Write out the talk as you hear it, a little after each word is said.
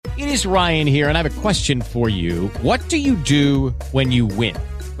It is Ryan here, and I have a question for you. What do you do when you win?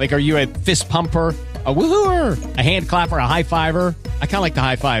 Like, are you a fist pumper, a woohooer, a hand clapper, a high fiver? I kind of like the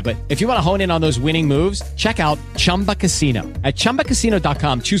high five, but if you want to hone in on those winning moves, check out Chumba Casino. At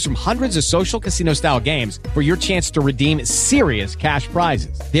ChumbaCasino.com, choose from hundreds of social casino-style games for your chance to redeem serious cash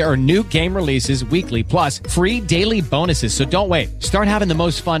prizes. There are new game releases weekly, plus free daily bonuses. So don't wait. Start having the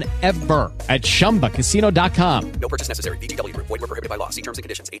most fun ever at ChumbaCasino.com. No purchase necessary. VGW Group. Void where prohibited by law. See terms and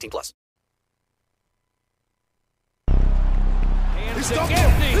conditions. 18+. He stuffed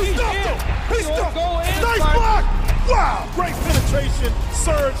him! He stuffed him! He stuffed him! Nice block! Wow! Great penetration,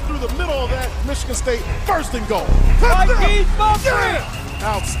 surge through the middle of that. Michigan State first and goal. Yeah!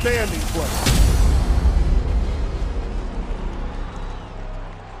 Outstanding play.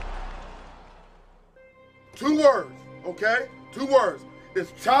 Two words, okay? Two words.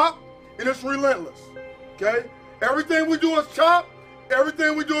 It's chop and it's relentless, okay? Everything we do is chop,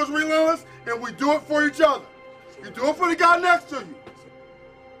 everything we do is relentless, and we do it for each other. You do it for the guy next to you.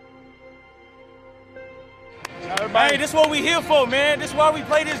 Hey, this is what we here for, man. This is why we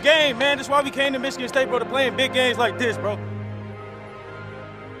play this game, man. This is why we came to Michigan State, bro, to play in big games like this, bro.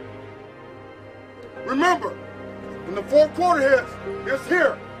 Remember, when the fourth quarter hits, it's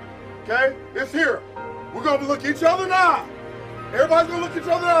here, okay? It's here. We're going to look each other in the eye. Everybody's going to look each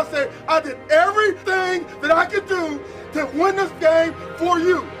other in the eye and say, I did everything that I could do to win this game for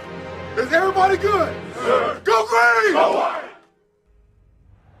you. Is everybody good? Sure. Go Green! Go White!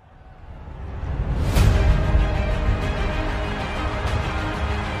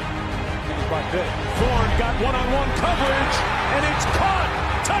 Thorne got one-on-one coverage, and it's caught.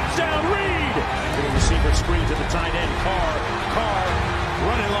 Touchdown, Reed. Little receiver screen to the tight end, Carr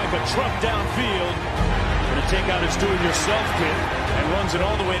running like a truck downfield. Going to take out his do-it-yourself kit and runs it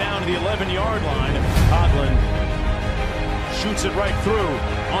all the way down to the 11-yard line. Coughlin shoots it right through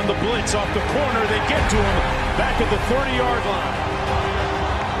on the blitz off the corner. They get to him back at the 30-yard line.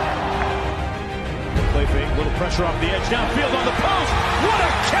 Play fake, little pressure off the edge, downfield on the post. What a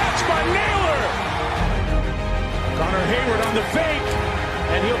catch by Naylor! Connor Hayward on the fake,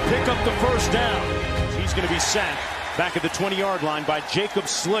 and he'll pick up the first down. He's going to be sacked back at the 20-yard line by Jacob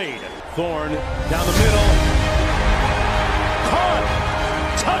Slade. Thorne down the middle. Caught!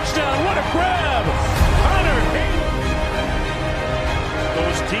 Touchdown! What a grab! Connor Hayward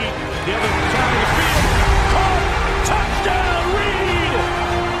goes deep. The other side of the field. Caught! Touchdown! Reed!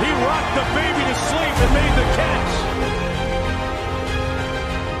 He rocked the baby to sleep and made the catch.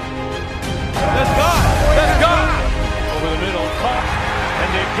 Let's go! Let's go! Over the middle, caught, and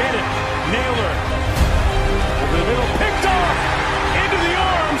they get it. Naylor. Over the middle, picked off into the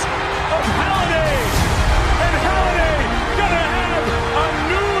arms of Halliday. And Halliday gonna have a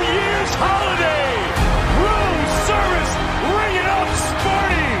New Year's holiday. Room service, ring it up,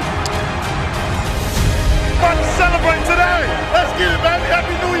 Sparty. Let's celebrate today. Let's get it, baby.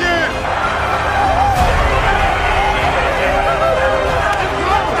 Happy New Year.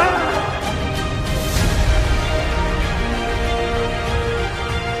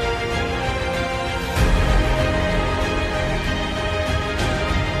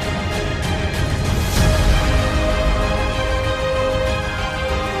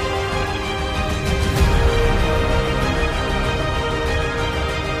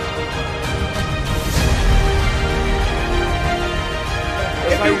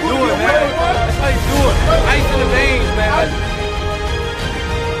 That's how you do it, man. That's how you do it. Ice in the veins, man.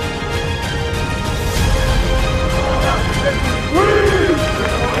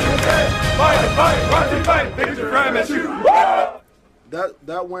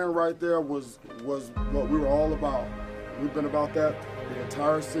 That win right there was what we were all about. We've been about that the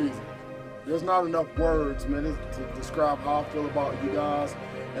entire season. There's not enough words, man, to describe how I feel about you guys,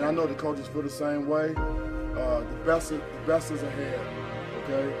 and I know the coaches feel the same way. The best is ahead,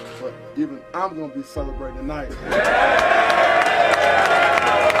 okay? But even I'm gonna be celebrating tonight.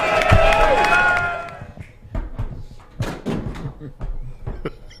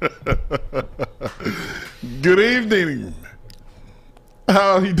 Good evening.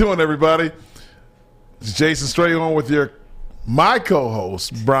 How are you doing, everybody? It's Jason Strahan with my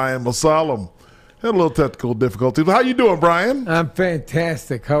co-host, Brian Masalam. Had a little technical difficulty. How you doing, Brian? I'm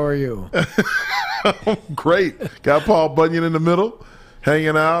fantastic. How are you? Great. Got Paul Bunyan in the middle,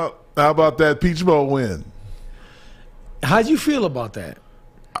 hanging out. How about that Peach Bowl win? How'd you feel about that?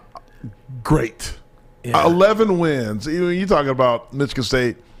 Great. Yeah. 11 wins. You're talking about Michigan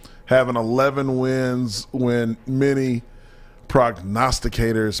State having 11 wins when many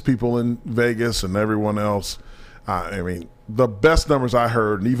prognosticators, people in Vegas and everyone else, I mean, the best numbers I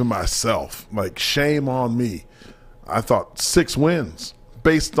heard, and even myself, like shame on me, I thought 6 wins.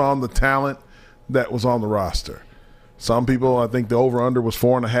 based on the talent that was on the roster. Some people, I think the over-under was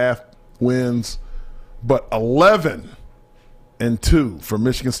 4.5 wins, but 11-2 for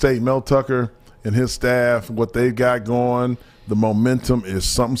Michigan State. Mel Tucker and his staff, what they've got going, the momentum is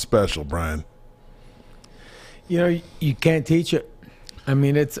something special, Brian. You know, you can't teach it. I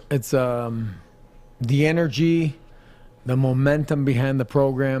mean, it's the energy, the momentum behind the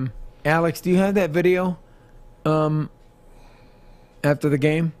program. Alex, do you have that video after the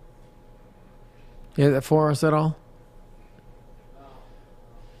game? You have that for us at all?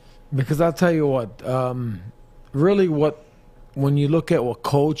 Because I'll tell you what, really when you look at what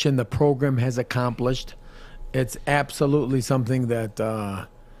Coach and the program has accomplished, it's absolutely something that,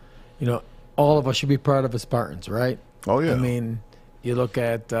 all of us should be proud of as Spartans, right? Oh, yeah. I mean, you look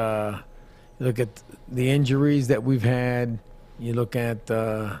at the injuries that we've had. You look at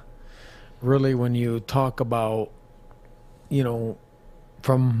really when you talk about,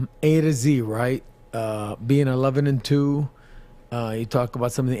 from A to Z, right? Being 11-2. You talk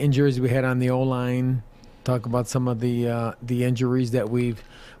about some of the injuries we had on the O-line. Talk about some of the injuries that we've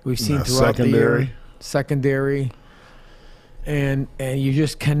seen throughout the year. Secondary. And you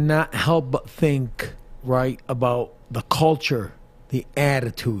just cannot help but think, right, about the culture, the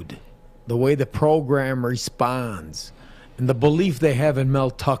attitude, the way the program responds, and the belief they have in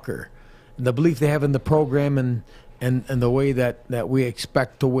Mel Tucker, and the belief they have in the program and the way that we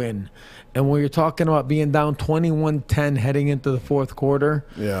expect to win. And when you're talking about being down 21-10 heading into the fourth quarter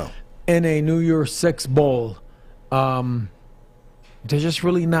in a New Year's Six Bowl, there's just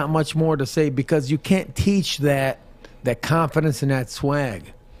really not much more to say because you can't teach that confidence and that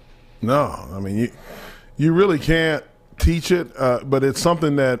swag. No, I mean, you really can't teach it, but it's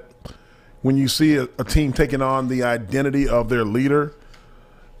something that when you see a team taking on the identity of their leader,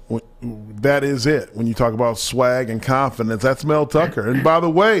 that is it. When you talk about swag and confidence, that's Mel Tucker. And by the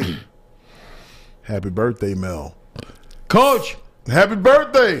way, happy birthday, Mel. Coach. Happy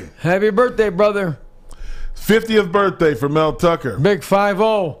birthday. Happy birthday, brother. 50th birthday for Mel Tucker. Big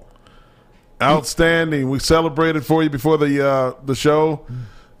 5-0. Outstanding. We celebrated for you before the show.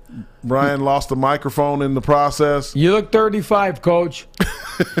 Brian lost the microphone in the process. You look 35, Coach.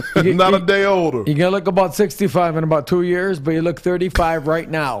 Not a day older. You're going to look about 65 in about 2 years, but you look 35 right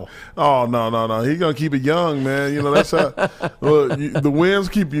now. Oh, no. He's going to keep it young, man. That's how the wins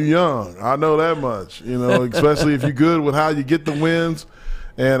keep you young. I know that much, especially if you're good with how you get the wins.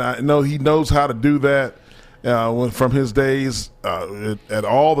 And I know he knows how to do that from his days at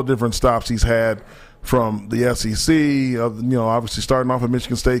all the different stops he's had from the SEC, obviously starting off at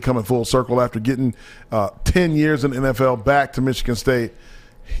Michigan State, coming full circle after getting 10 years in the NFL back to Michigan State.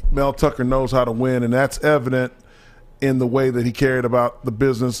 Mel Tucker knows how to win, and that's evident in the way that he carried about the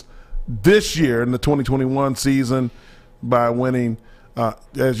business this year in the 2021 season by winning,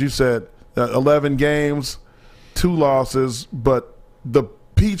 as you said, 11 games, 2 losses, but the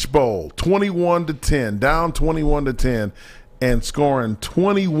Peach Bowl, 21-10, down 21-10, and scoring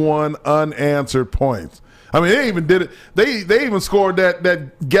 21 unanswered points. I mean, they even did it. They even scored that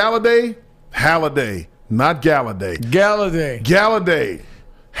Halliday, not Galladay.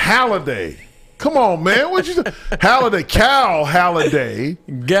 Halliday. Come on, man. What you say? Halliday. Cal Halliday.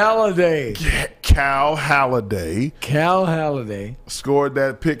 Cal Halliday scored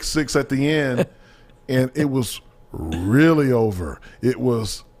that pick 6 at the end, and it was really over. That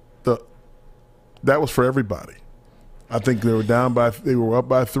was for everybody. I think they were up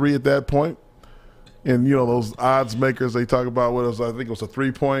by 3 at that point. And those odds makers they talk about with us, I think it was a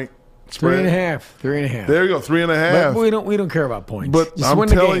 3-point spread. 3.5. There you go, 3.5. But we don't care about points. But just I'm win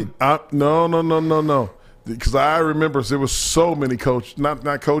telling the game. No. Because I remember there was so many coaches,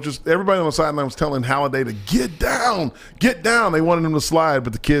 not coaches, everybody on the sideline was telling Halliday to get down. They wanted him to slide,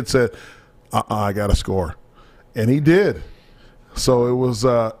 but the kid said, I got to score. And he did. So it was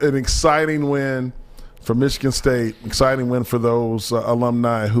an exciting win for Michigan State, exciting win for those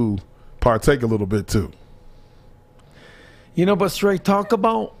alumni who partake a little bit too. But Stray, talk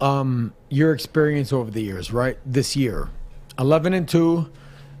about your experience over the years, right? This year, 11-2,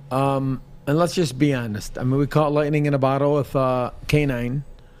 and let's just be honest. I mean, we caught lightning in a bottle with K9,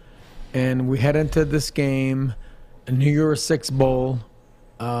 and we head into this game, a New Year's Six Bowl.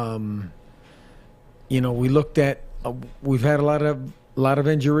 We looked at we've had a lot of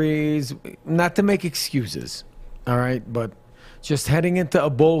injuries. Not to make excuses, all right, but just heading into a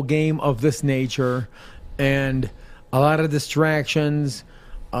bowl game of this nature, and a lot of distractions,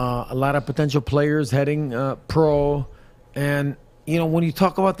 a lot of potential players heading pro, and when you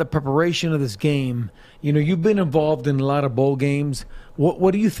talk about the preparation of this game, you've been involved in a lot of bowl games.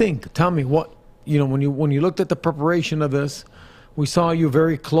 What do you think? Tell me when you looked at the preparation of this, We saw you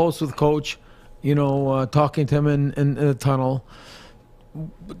very close with Coach, talking to him in the tunnel.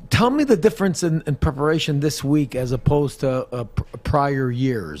 Tell me the difference in preparation this week as opposed to prior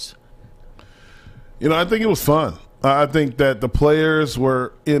years. I think it was fun. I think that the players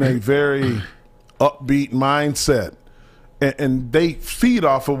were in a very upbeat mindset, and they feed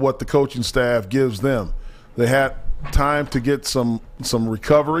off of what the coaching staff gives them. They had time to get some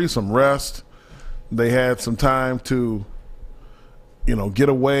recovery, some rest. They had some time to, get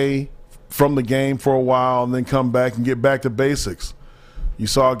away from the game for a while and then come back and get back to basics. You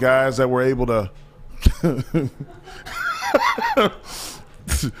saw guys that were able to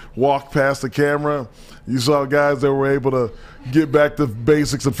walk past the camera. You saw guys that were able to get back to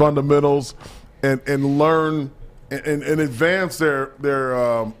basics and fundamentals and learn and advance their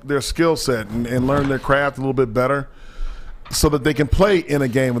skill set and learn their craft a little bit better so that they can play in a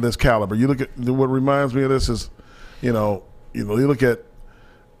game of this caliber. You look at what reminds me of this is, you look at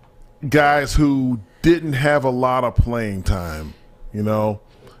guys who didn't have a lot of playing time,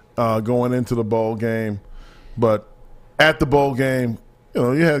 going into the bowl game. But at the bowl game,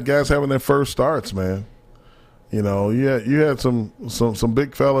 you had guys having their first starts, man. You had some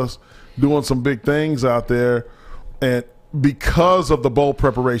big fellas doing some big things out there. And because of the bowl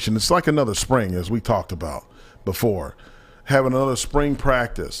preparation, it's like another spring, as we talked about before. Having another spring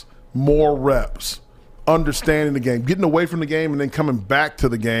practice, more reps, understanding the game, getting away from the game and then coming back to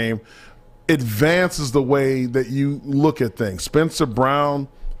the game advances the way that you look at things. Spencer Brown,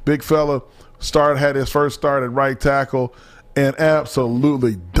 big fella, had his first start at right tackle and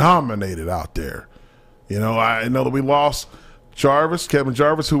absolutely dominated out there. I know that we lost Kevin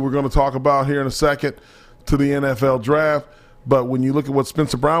Jarvis, who we're going to talk about here in a second, to the NFL draft. But when you look at what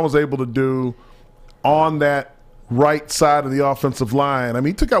Spencer Brown was able to do on that right side of the offensive line,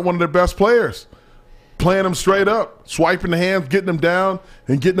 he took out one of their best players, playing him straight up, swiping the hands, getting him down,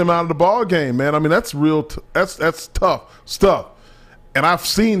 and getting him out of the ball game, man. That's real. That's tough stuff. And I've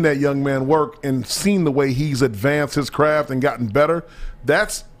seen that young man work and seen the way he's advanced his craft and gotten better.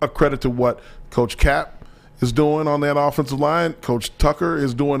 That's a credit to what Coach Cap is doing on that offensive line. Coach Tucker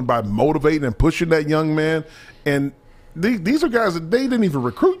is doing by motivating and pushing that young man. And these are guys that they didn't even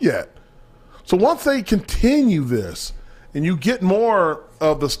recruit yet. So once they continue this and you get more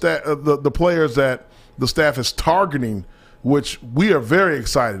of the players that the staff is targeting, which we are very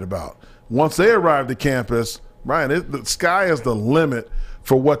excited about, once they arrive to campus, Ryan, the sky is the limit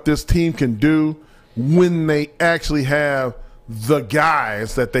for what this team can do when they actually have the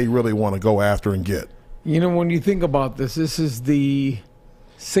guys that they really want to go after and get. When you think about this is the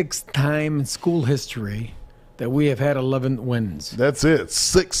 6th time in school history that we have had 11 wins. That's it.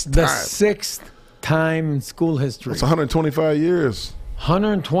 6th time. The 6th time in school history. That's 125 years.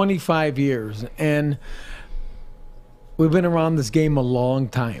 125 years. And we've been around this game a long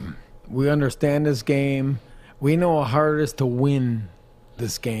time. We understand this game. We know how hard it is to win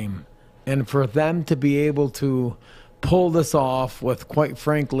this game. And for them to be able to pull this off with, quite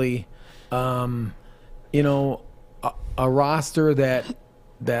frankly, a roster that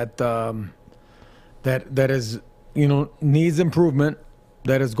is, needs improvement,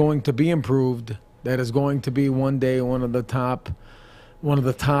 that is going to be improved, that is going to be one day one of the top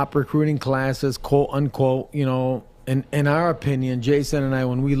recruiting classes, quote unquote. In our opinion, Jason and I,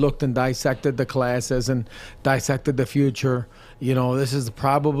 when we looked and dissected the classes and dissected the future, this is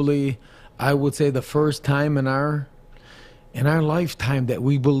probably, I would say, the first time in our lifetime that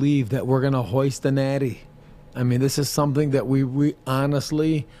we believe that we're going to hoist the natty. This is something that we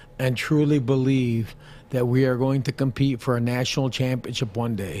honestly and truly believe that we are going to compete for a national championship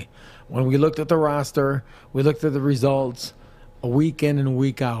one day. When we looked at the roster, we looked at the results a week in and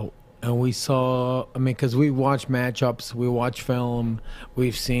week out, and we saw, because we watch matchups, we watch film,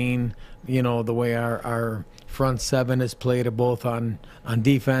 we've seen, the way our front seven has played, both on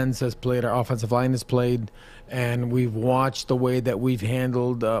defense has played, our offensive line has played, and we've watched the way that we've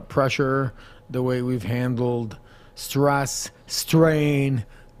handled pressure, the way we've handled stress, strain,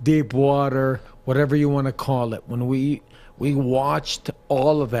 deep water, whatever you want to call it. When we watched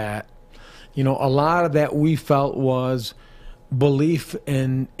all of that, a lot of that we felt was belief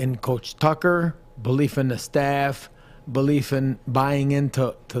in Coach Tucker, belief in the staff, belief in buying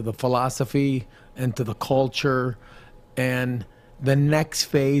into the philosophy and to the culture. And the next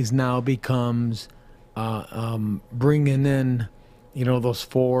phase now becomes bringing in, those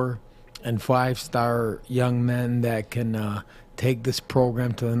 4- and 5-star young men that can take this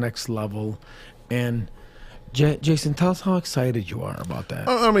program to the next level. And Jason, tell us how excited you are about that.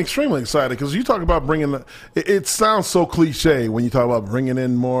 I'm extremely excited because you talk about bringing it sounds so cliche when you talk about bringing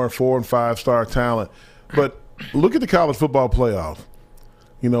in more 4- and 5-star talent, but look at the college football playoff.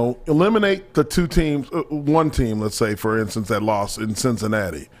 You know, eliminate the two teams, one team, let's say, for instance, that lost in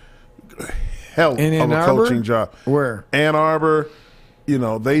Cincinnati. Hell of a coaching job. Where? Ann Arbor, you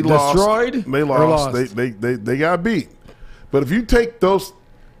know, they Destroyed? lost. They lost. They got beat. But if you take those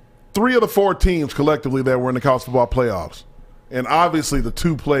 3 of the 4 teams collectively that were in the college football playoffs, and obviously the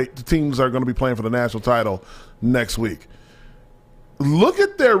teams are going to be playing for the national title next week, look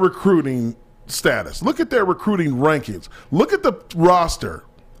at their recruiting status. Look at their recruiting rankings. Look at the roster.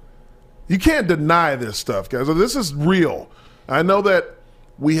 You can't deny this stuff, guys. This is real. I know that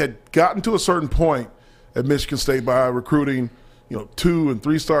we had gotten to a certain point at Michigan State by recruiting, you know, 2- and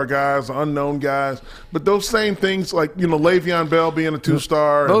 3-star guys, unknown guys. But those same things, like, you know, Le'Veon Bell being a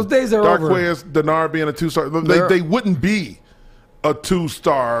 2-star, those days are over. Darquez Denard being a 2-star, they wouldn't be a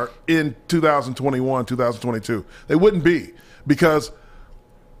 2-star in 2021, 2022. They wouldn't be, because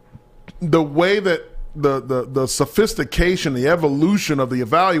the way that the sophistication, the evolution of the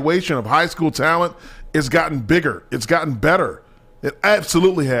evaluation of high school talent has gotten bigger. It's gotten better. It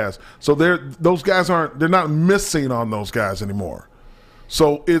absolutely has. So those guys they're not missing on those guys anymore.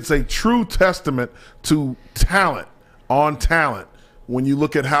 So it's a true testament to talent on talent when you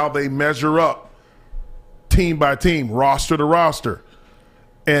look at how they measure up team by team, roster to roster.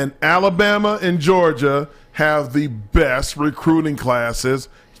 And Alabama and Georgia have the best recruiting classes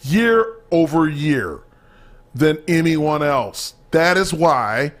year over year than anyone else. That is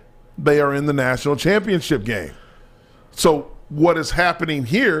why they are in the national championship game. So what is happening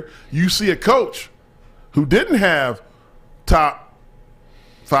here, you see a coach who didn't have top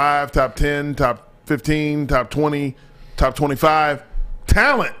 5, top 10, top 15, top 20, top 25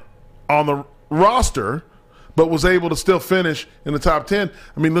 talent on the roster, but was able to still finish in the top 10.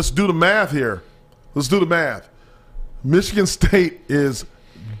 I mean, let's do the math here. Let's do the math. Michigan State is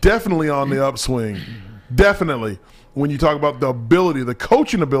definitely on the upswing. Definitely. When you talk about the ability, the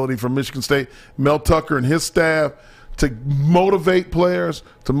coaching ability from Michigan State, Mel Tucker and his staff, to motivate players,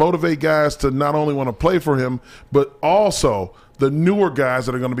 to motivate guys to not only want to play for him, but also the newer guys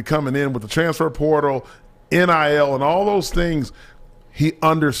that are going to be coming in with the transfer portal, NIL, and all those things. He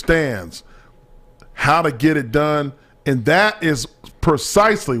understands how to get it done, and that is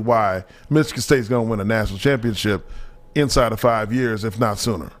precisely why Michigan State is going to win a national championship inside of 5 years, if not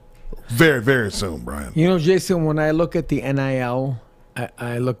sooner. Very, very soon, Brian. You know, Jason, when I look at the NIL,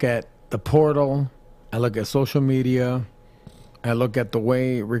 I look at the portal, I look at social media, I look at the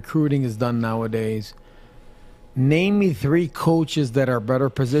way recruiting is done nowadays. Name me 3 coaches that are better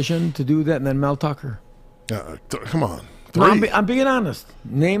positioned to do that than Mel Tucker. Come on. No, I'm being honest.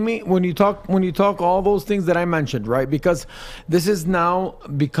 Name me when you talk all those things that I mentioned, right? Because this has now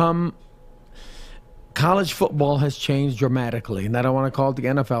become, college football has changed dramatically, and I don't want to call it the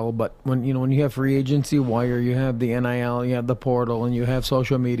NFL, but when you have free agency wire, you have the NIL, you have the portal, and you have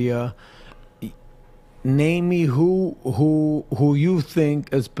social media. Name me who you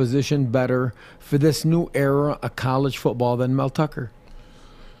think is positioned better for this new era of college football than Mel Tucker.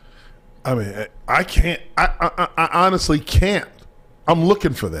 I mean, I can't. I honestly can't. I'm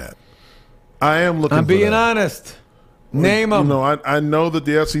looking for that. I am looking for that. I'm being honest. Name them. You know, I know that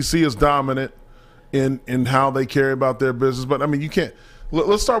the SEC is dominant in how they carry about their business, but I mean, you can't.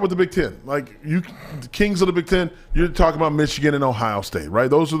 Let's start with the Big Ten. Like, the kings of the Big Ten, you're talking about Michigan and Ohio State, right?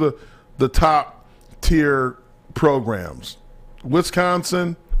 Those are the top tier programs.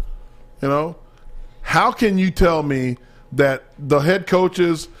 Wisconsin, you know, how can you tell me that the head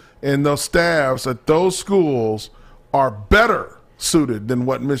coaches and the staffs at those schools are better suited than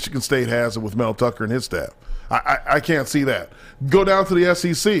what Michigan State has with Mel Tucker and his staff? I can't see that. Go down to the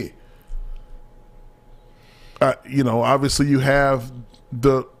SEC. You know, obviously you have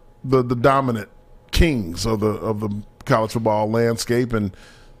the dominant kings of the college football landscape, and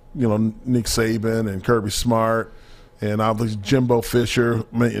you know, Nick Saban and Kirby Smart, and obviously Jimbo Fisher.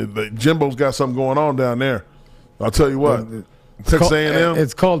 Jimbo's got something going on down there. I'll tell you what. Texas A&M.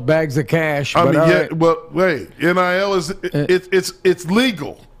 It's called bags of cash. I mean, yeah. Well, wait. NIL is it's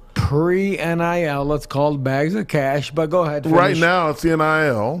legal. Pre-NIL, it's called bags of cash. But go ahead. Finish. Right now, it's the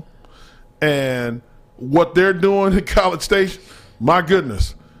NIL, and what they're doing at College Station. My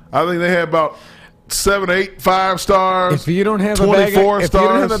goodness, I think they had about 7, 8, 5 stars. If you don't have 24 if you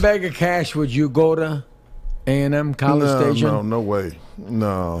don't have a bag of cash, would you go to A&M College Station? No way.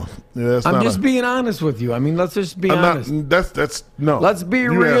 No, yeah, I'm just being honest with you. I mean, let's just be honest. That's no. Let's be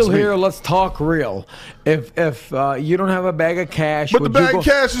real here. Let's talk real. If you don't have a bag of cash, but the bag of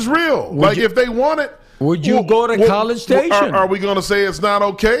cash is real. Like, if they want it, would you go to College Station? Are we going to say it's not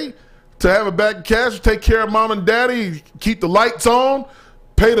okay to have a bag of cash, take care of mom and daddy, keep the lights on,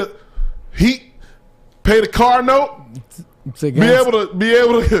 pay the heat, pay the car note. Be able to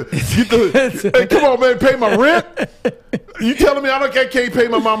get the. Hey, come on, man, pay my rent. You telling me I can't pay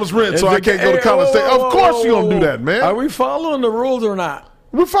my mama's rent, so I can't go to college state? Of course you're gonna do that, man. Are we following the rules or not?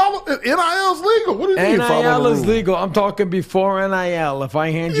 We follow NIL's legal. What do you mean? NIL is legal. I'm talking before NIL. If I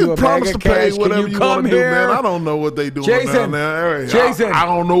hand you a bag of cash, whatever can you you come do, here? man. I don't know what they doing Jason, down there. Jason, I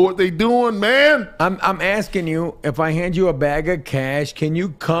don't know what they doing, man. I'm asking you, if I hand you a bag of cash, can you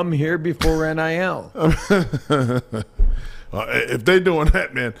come here before NIL? If they doing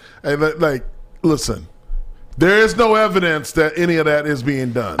that, man, hey, like, listen, there is no evidence that any of that is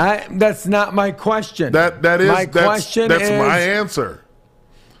being done. That's not my question. That's my answer.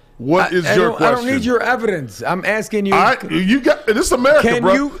 What is your question? I don't need your evidence. I'm asking you. You got this is America,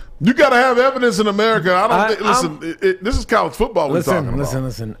 bro. You got to have evidence in America. This is college football.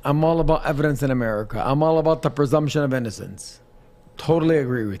 Listen. I'm all about evidence in America. I'm all about the presumption of innocence. Totally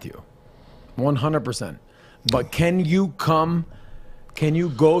agree with you, 100%. But can you come? Can you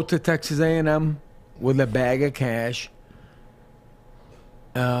go to Texas A&M with a bag of cash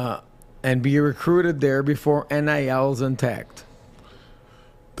and be recruited there before NIL's intact?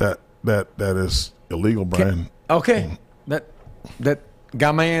 That is illegal, Brian. Okay, that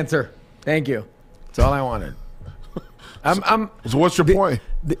got my answer. Thank you. That's all I wanted. So what's your point?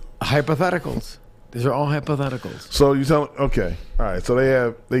 The hypotheticals. These are all hypotheticals. So you tell okay, all right.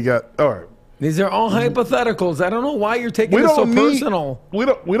 So they got all right. These are all hypotheticals. I don't know why you're taking it so personal. We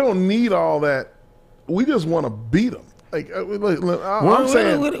don't need all that. We just want to beat them. I'm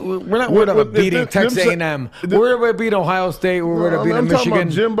saying we're not worried about beating Texas A&M. We're worried about beating Ohio State. We're worried about beating Michigan.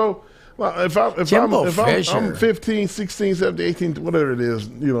 About Jimbo. Well, if I'm 15, 16, 17, 18, whatever it is,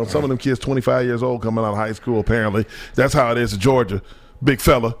 some of them kids 25 years old coming out of high school, apparently. That's how it is in Georgia. Big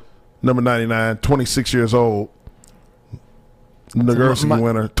fella, number 99, 26 years old. Nagurski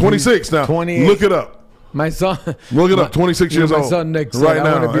winner. 26 now. 28. Look it up. My son. Look it up. 26 years old. My son Nick said, right I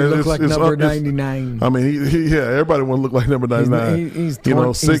now. want to look like number 99. I mean, everybody want to look like number 99. He's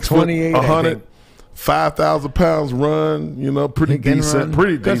 6 foot, 100, 5,000 pounds run, pretty decent.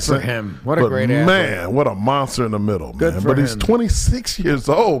 Pretty Good decent. for him. What a great athlete. Man, what a monster in the middle, Good man. for But him. he's 26 years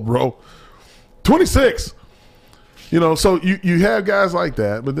old, bro. 26. So you have guys like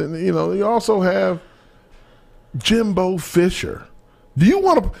that, but then, you also have Jimbo Fisher. Who you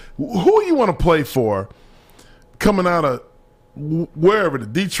want to play for coming out of wherever,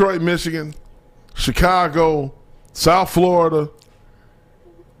 Detroit, Michigan, Chicago, South Florida,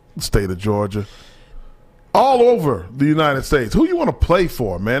 state of Georgia, all over the United States? Who you want to play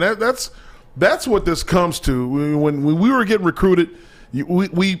for, man? That's what this comes to. When we were getting recruited,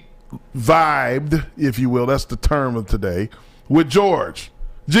 we vibed, if you will, that's the term of today, with George.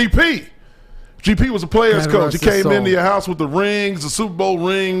 GP was a player's coach. He came into your house with the rings, the Super Bowl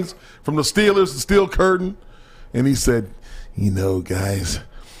rings from the Steelers, the steel curtain. And he said, guys,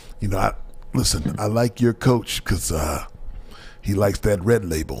 I like your coach because he likes that red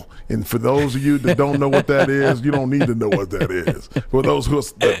label. And for those of you that don't know what that is, you don't need to know what that is. For those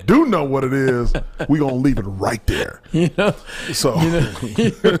that do know what it is, we're going to leave it right there. So.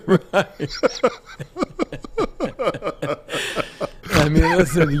 You're right. I mean,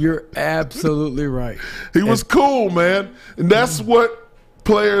 listen, you're absolutely right. He was cool, man. And that's what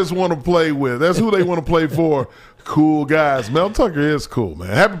players want to play with. That's who they want to play for. Cool guys. Mel Tucker is cool, man.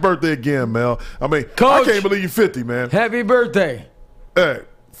 Happy birthday again, Mel. I mean, Coach, I can't believe you're 50, man. Happy birthday. Hey,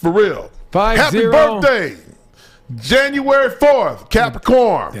 for real. 5-0. Happy birthday. January 4th,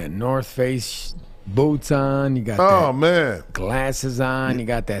 Capricorn. That North Face boots on. You got that glasses on. You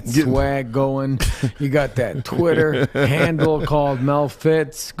got that swag going. You got that Twitter handle called Mel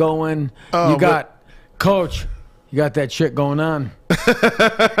Fitz going. You got Coach. You got that shit going on. You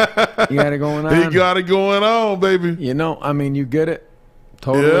got it going on. He got it going on, baby. You get it.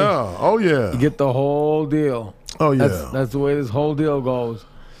 Totally. Yeah. Oh, yeah. You get the whole deal. Oh, yeah. That's the way this whole deal goes.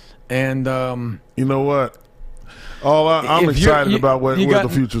 And you know what? I'm excited about what the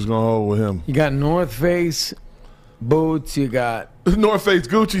future's going to hold with him. You got North Face boots. You got North Face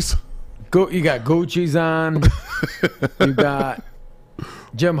Gucci's. You got Gucci's on. You got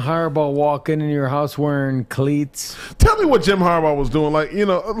Jim Harbaugh walking in your house wearing cleats. Tell me what Jim Harbaugh was doing.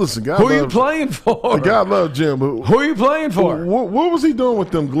 Listen, God. Who are you playing for? God love Jim. Who are you playing for? What was he doing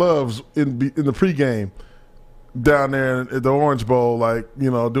with them gloves in the pregame down there at the Orange Bowl?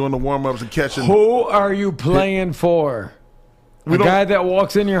 Doing the warm ups and catching. Who are you playing for? A guy that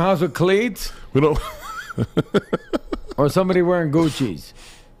walks in your house with cleats? We don't. Or somebody wearing Gucci's?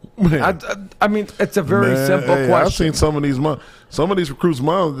 Man. I mean, it's a very simple question. I've seen some of these recruits'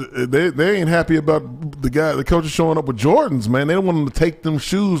 moms. They ain't happy about the coaches showing up with Jordans. Man, they don't want them to take them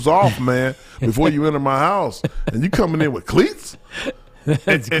shoes off, man, before you enter my house. And you coming in with cleats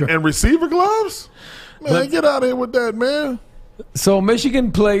and receiver gloves. Man, get out of here with that, man. So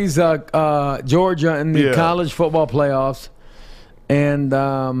Michigan plays Georgia in the college football playoffs, and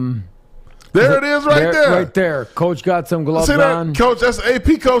there it is, right there. Coach got some gloves on. Coach, that's the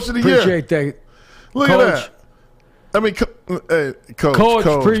AP Coach of the Year. Appreciate that. Look Coach, at that. I mean,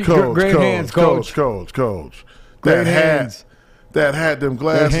 Coach, great hands, Coach. Coach. Great hands. That hat, them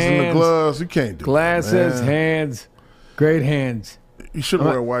glasses and the gloves. You can't do glasses, that, hands, great hands. You shouldn't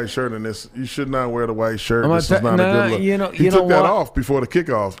wear a white shirt in this. You should not wear the white shirt. This is not a good look. He took that off before the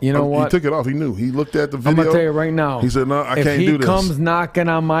kickoff. You know what? He took it off. He knew. He looked at the video. I'm going to tell you right now. He said, no, I can't do this. If he comes knocking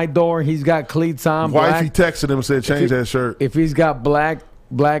on my door, he's got cleats on. Wifey texted him and said, change that shirt. If he's got black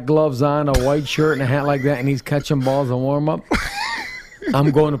gloves on, a white shirt, and a hat like that, and he's catching balls in warm-up,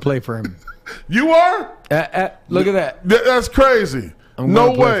 I'm going to play for him. You are? Look at that. That's crazy.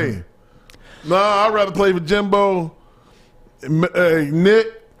 No way. No, I'd rather play for Jimbo, Nick.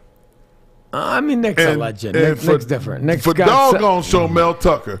 I mean, Nick's a legend. Nick's different. Nick's for doggone show Mel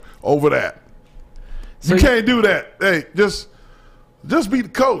Tucker over that. So you can't do that. Hey, just be the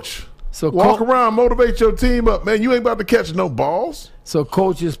coach. So walk around, motivate your team up, man. You ain't about to catch no balls. So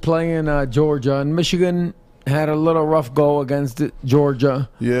coach is playing Georgia, and Michigan had a little rough go against Georgia.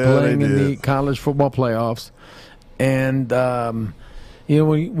 Playing in the college football playoffs, and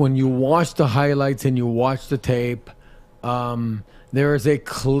when you watch the highlights and you watch the tape. There is a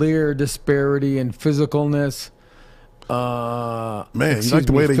clear disparity in physicalness. Man, you like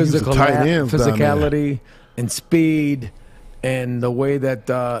the way they use the tight ends, physicality and speed, and the way that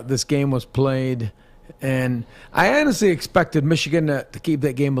this game was played. And I honestly expected Michigan to keep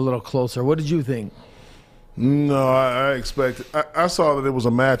that game a little closer. What did you think? No, I expected. I saw that it was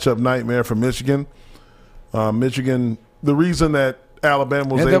a matchup nightmare for Michigan. Michigan, the reason that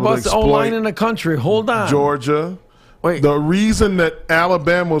Alabama was able to exploit O-line in the country. Hold on, Georgia. Wait. The reason that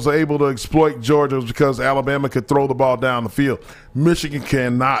Alabama was able to exploit Georgia was because Alabama could throw the ball down the field. Michigan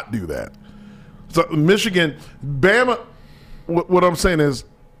cannot do that. So Bama, what I'm saying is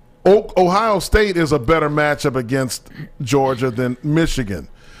Ohio State is a better matchup against Georgia than Michigan.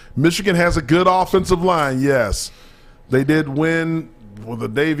 Michigan has a good offensive line, yes. They did win with the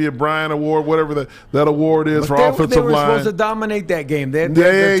Davia Bryan Award, whatever that award is for offensive line. They were supposed to dominate that game. They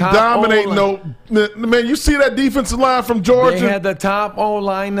dominate. Man, you see that defensive line from Georgia? They had the top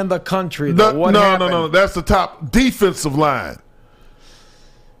O-line in the country. No. That's the top defensive line.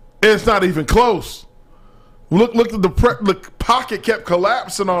 It's not even close. Look at the pocket kept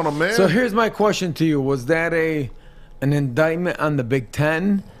collapsing on them, man. So here's my question to you. Was that an indictment on the Big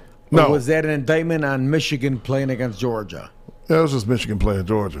Ten? Or No. was that an indictment on Michigan playing against Georgia? That was just Michigan playing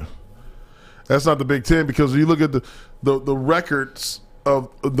Georgia. That's not the Big Ten, because you look at the records of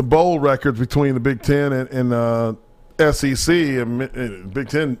the bowl records between the Big Ten and SEC and Big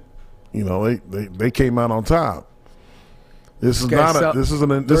Ten. You know, they came out on top. This is a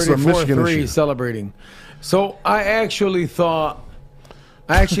Michigan issue. Celebrating. So I actually thought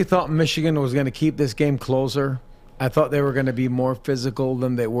Michigan was going to keep this game closer. I thought they were going to be more physical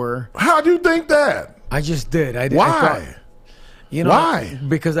than they were. How do you think that? I just did. Why? Why?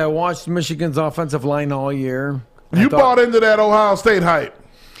 Because I watched Michigan's offensive line all year. You bought into that Ohio State hype.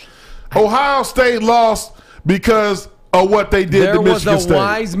 Ohio State lost because of what they did to Michigan State. There was a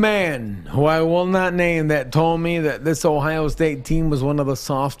wise man, who I will not name, that told me that this Ohio State team was one of the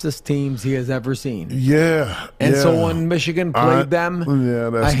softest teams he has ever seen. Yeah. And so when Michigan played them,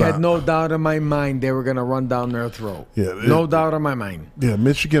 I had no doubt in my mind they were going to run down their throat. Yeah, no doubt in my mind. Yeah,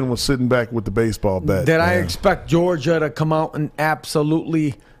 Michigan was sitting back with the baseball bat. Did I expect Georgia to come out and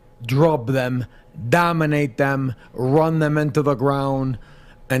absolutely drub them, dominate them, run them into the ground,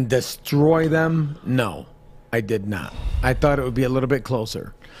 and destroy them? No. I did not. I thought it would be a little bit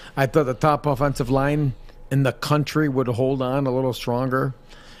closer. I thought the top offensive line in the country would hold on a little stronger.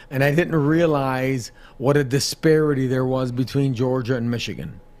 And I didn't realize what a disparity there was between Georgia and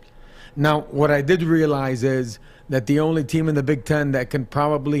Michigan. Now, what I did realize is that the only team in the Big Ten that can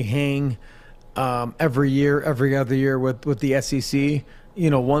probably hang every other year with the SEC,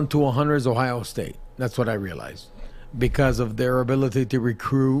 1 to 100 is Ohio State. That's what I realized. Because of their ability to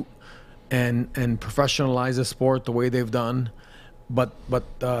recruit and professionalize the sport the way they've done. But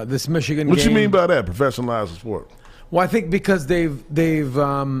this Michigan game. What you mean by that, professionalize the sport? Well, I think because they've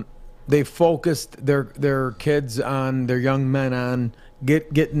focused their kids on, their young men on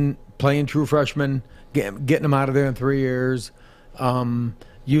playing true freshmen, getting them out of there in 3 years,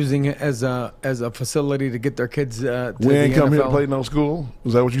 using it as a facility to get their kids to We ain't the come here NFL. to play no school.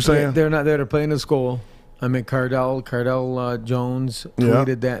 Is that what you're saying? They're not there to play in the school. I mean, Cardell Jones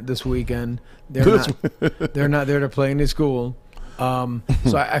tweeted that this weekend. They're not there to play in the school. So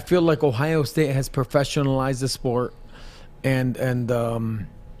I feel like Ohio State has professionalized the sport, and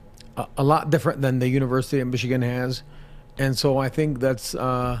a lot different than the University of Michigan has. And so I think that's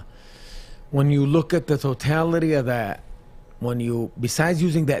when you look at the totality of that, besides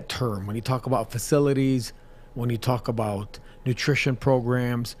using that term, when you talk about facilities, when you talk about nutrition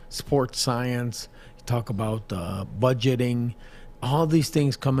programs, sports science, you talk about budgeting, all these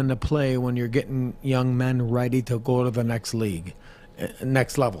things come into play when you're getting young men ready to go to the next league,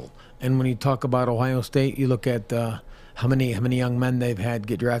 next level. And when you talk about Ohio State, you look at how many young men they've had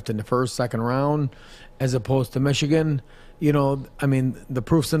get drafted in the first, second round, as opposed to Michigan. You know, I mean, the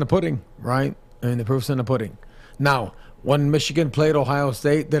proof's in the pudding, right? I mean, the proof's in the pudding. Now, when Michigan played Ohio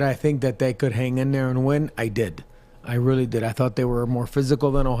State, did I think that they could hang in there and win? I did. I really did. I thought they were more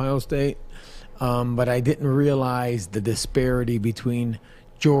physical than Ohio State, but I didn't realize the disparity between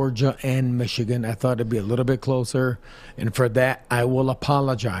Georgia and Michigan. I thought it'd be a little bit closer, and for that, I will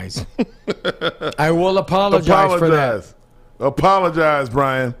apologize. I will apologize for that. Apologize,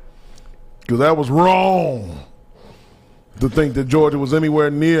 Brian, because that was wrong to think that Georgia was anywhere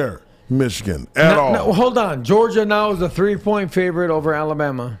near Michigan at all. No, hold on. Georgia now is a 3-point favorite over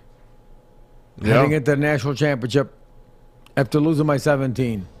Alabama. Heading into the national championship after losing by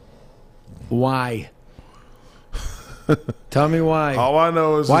 17. Why? Tell me why. All I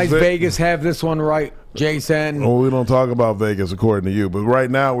know is why does Vegas have this one right, Jason? Well, we don't talk about Vegas according to you, but right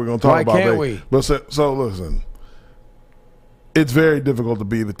now we're going to talk about Vegas. Why can't we? But so listen, it's very difficult to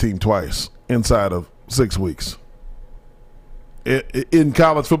beat a team twice inside of 6 weeks. In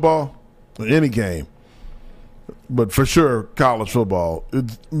college football, any game, but for sure college football,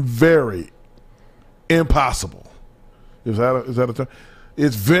 it's very impossible. Is that a term?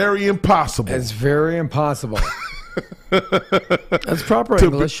 It's very impossible. It's very impossible. That's proper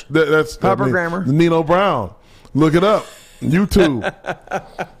English. That's proper grammar. Nino Brown. Look it up. YouTube.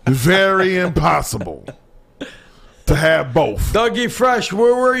 Very impossible to have both. Dougie Fresh,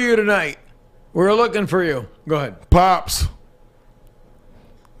 where were you tonight? We were looking for you. Go ahead. Pops.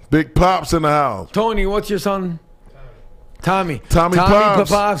 Big Pops in the house. Tony, what's your son? Tommy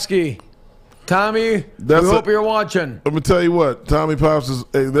Pops. Popovsky. Tommy, we hope you're watching. Let me tell you what, Tommy Pops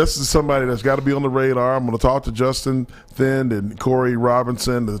this is somebody that's got to be on the radar. I'm going to talk to Justin Thind and Corey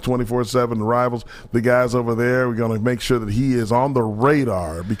Robinson, the 24/7 the Rivals, the guys over there. We're going to make sure that he is on the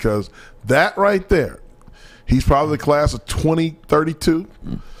radar, because that right there, he's probably the class of 2032,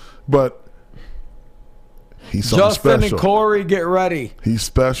 but he's something Justin special. And Corey, get ready. He's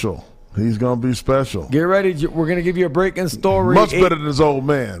special. He's going to be special. Get ready. We're going to give you a breaking story. Much better than his old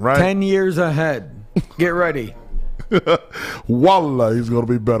man, right? 10 years ahead. Get ready. Wallah, he's going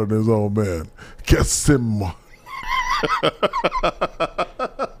to be better than his old man. Guess him.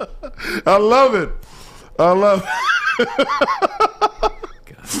 I love it.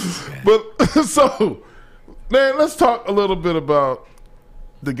 But so, man, let's talk a little bit about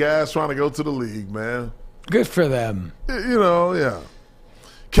the guys trying to go to the league, man. Good for them. You know, yeah.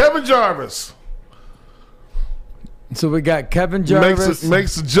 Kevin Jarvis. So we got Kevin Jarvis.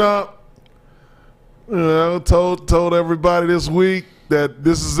 Makes a jump. You know, told everybody this week that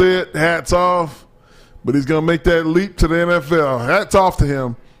this is it. Hats off. But he's going to make that leap to the NFL. Hats off to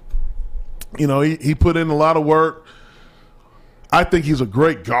him. You know, he put in a lot of work. I think he's a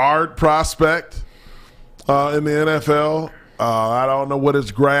great guard prospect in the NFL. I don't know what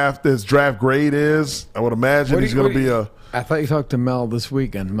his draft grade is. I would imagine he's going to be a... I thought you talked to Mel this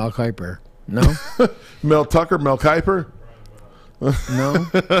weekend, Mel Kiper. No? Mel Kiper?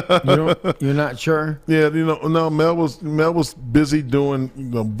 No? You're not sure? Yeah, no, Mel was busy doing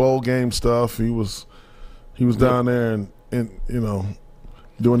bowl game stuff. He was down there and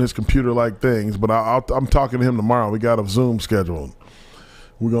doing his computer-like things. But I'm talking to him tomorrow. We got a Zoom scheduled.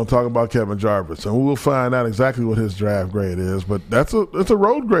 We're going to talk about Kevin Jarvis, and we'll find out exactly what his draft grade is. But it's a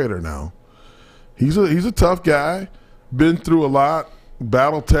road grader now. He's a tough guy. Been through a lot,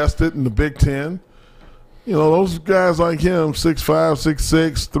 battle tested in the Big Ten. You know, those guys like him, 6'5",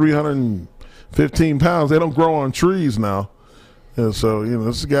 6'6", 315 pounds, they don't grow on trees now. And so,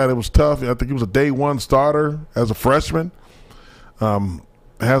 this is a guy that was tough. I think he was a day one starter as a freshman.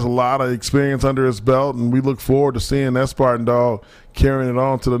 Has a lot of experience under his belt, and we look forward to seeing that Spartan dog carrying it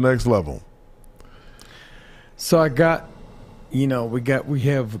on to the next level. So I got, we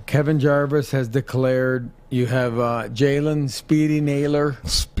have Kevin Jarvis has declared. You have Jalen Speedy Naylor.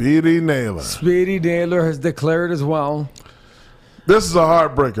 Speedy Naylor has declared as well. This is a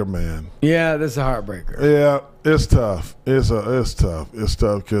heartbreaker, man. Yeah, this is a heartbreaker. Yeah, it's tough. It's tough. It's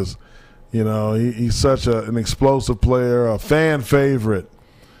tough because, he's such an explosive player, a fan favorite,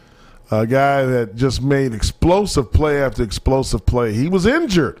 a guy that just made explosive play after explosive play. He was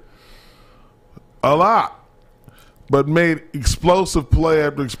injured a lot, but made explosive play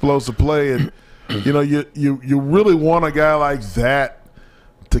after explosive play. And, you really want a guy like that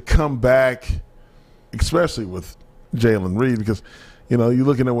to come back, especially with Jalen Reed, because you're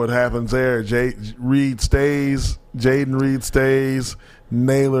looking at what happens there. Jaden Reed stays,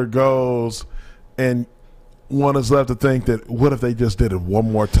 Naylor goes, and one is left to think that what if they just did it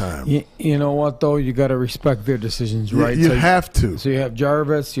one more time? You know what, though? You got to respect their decisions, right? You have to. So you have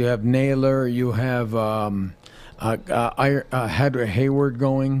Jarvis, you have Naylor, you have Hayward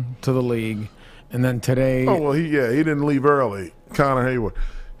going to the league, and then today. Oh well, he didn't leave early. Connor Hayward,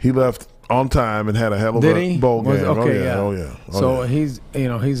 he left on time and had a hell of a bowl game. Okay, oh yeah. So he's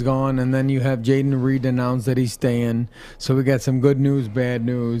gone, and then you have Jaden Reed announced that he's staying. So we got some good news, bad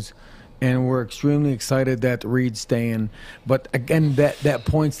news, and we're extremely excited that Reed's staying. But again, that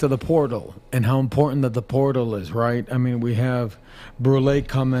points to the portal and how important that the portal is, right? I mean, we have Brule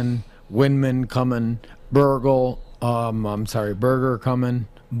coming, Winman coming, Berger coming,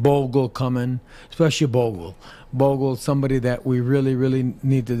 Bogle coming, especially Bogle. Bogle, somebody that we really, really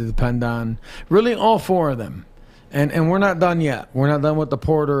need to depend on. Really, all four of them. And we're not done yet. We're not done with the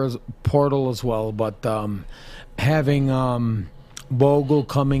portal as well. But having Bogle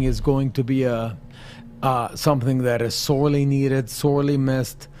coming is going to be something that is sorely needed, sorely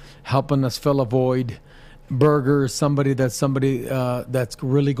missed, helping us fill a void. Berger is somebody that's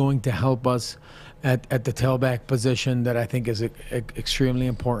really going to help us at the tailback position that I think is extremely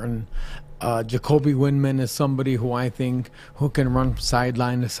important. Jacoby Winman is somebody who I think who can run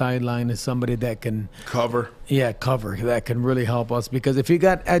sideline to sideline, is somebody that can cover. Yeah, cover. That can really help us, because if you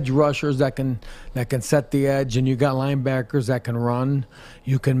got edge rushers that can set the edge, and you got linebackers that can run,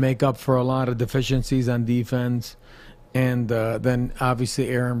 you can make up for a lot of deficiencies on defense. And then obviously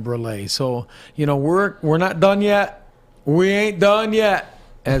Aaron Brule. So we're not done yet. We ain't done yet,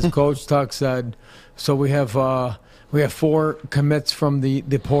 as Coach Tuck said. So we have 4 commits from the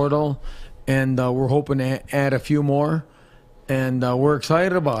portal. And we're hoping to add a few more, and we're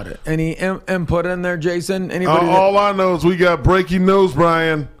excited about it. Any input in there, Jason? Anybody? All I know is we got breaking news,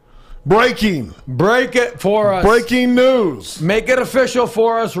 Brian. Breaking. Break it for us. Breaking news. Make it official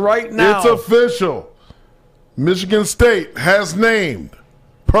for us right now. It's official. Michigan State has named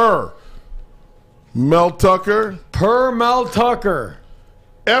Mel Tucker.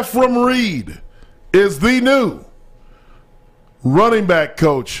 Ephraim Reed is the new running back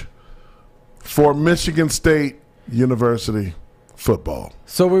coach for Michigan State University football.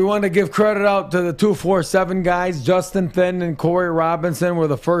 So we want to give credit out to the 247 guys. Justin Finn and Corey Robinson were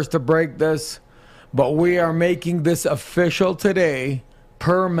the first to break this, but we are making this official today.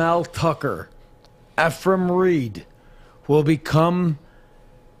 Per Mel Tucker, Ephraim Reed will become,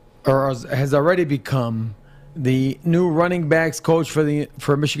 or has already become, the new running backs coach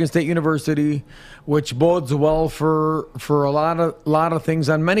for Michigan State University, which bodes well for a lot of things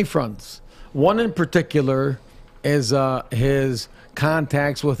on many fronts. One in particular is his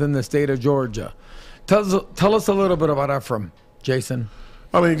contacts within the state of Georgia. Tell us a little bit about Ephraim, Jason.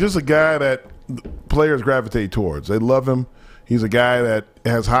 I mean, just a guy that players gravitate towards. They love him. He's a guy that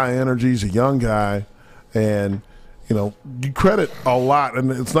has high energy. He's a young guy. And, you credit a lot.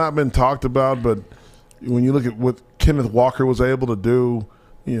 And it's not been talked about, but when you look at what Kenneth Walker was able to do,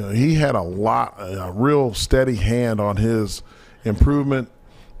 he had a real steady hand on his improvement,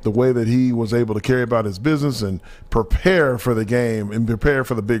 the way that he was able to carry about his business and prepare for the game and prepare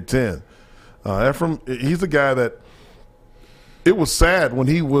for the Big Ten. Ephraim, he's the guy that it was sad when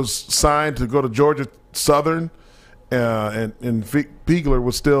he was signed to go to Georgia Southern and Piegler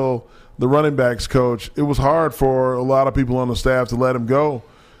was still the running backs coach. It was hard for a lot of people on the staff to let him go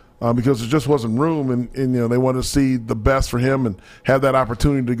because there just wasn't room, and they wanted to see the best for him and have that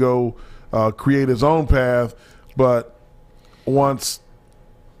opportunity to go create his own path. But once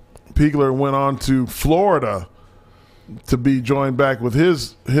Piegler went on to Florida to be joined back with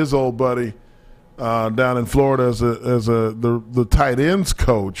his old buddy down in Florida as the tight ends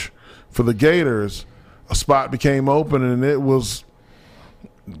coach for the Gators. A spot became open, and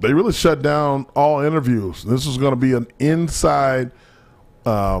they really shut down all interviews. This was going to be an inside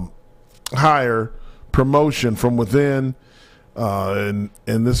hire, promotion from within, and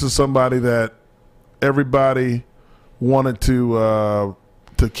this is somebody that everybody wanted to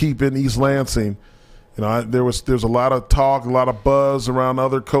keep in East Lansing. There's a lot of talk, a lot of buzz around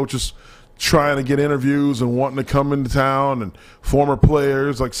other coaches trying to get interviews and wanting to come into town, and former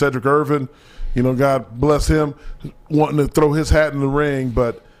players like Cedric Irvin, God bless him, wanting to throw his hat in the ring.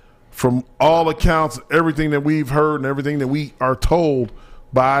 But from all accounts, everything that we've heard and everything that we are told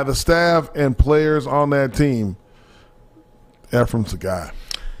by the staff and players on that team, Ephraim's the guy.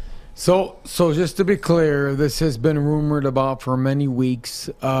 So just to be clear, this has been rumored about for many weeks.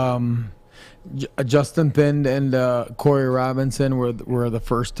 Justin Thind and Corey Robinson were the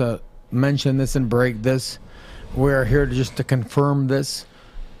first to mention this and break this. We're here to confirm this.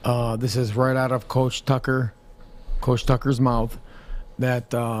 This is right out of Coach Tucker's mouth,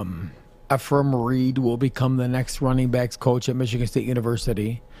 that Ephraim Reed will become the next running backs coach at Michigan State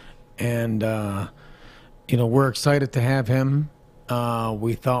University. And, we're excited to have him.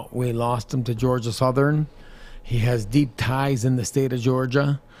 We thought we lost him to Georgia Southern. He has deep ties in the state of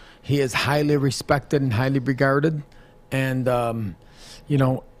Georgia. He is highly respected and highly regarded. And,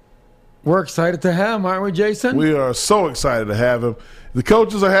 we're excited to have him, aren't we, Jason? We are so excited to have him. The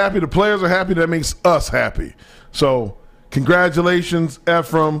coaches are happy. The players are happy. That makes us happy. So congratulations,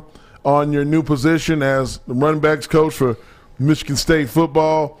 Ephraim, on your new position as the running backs coach for Michigan State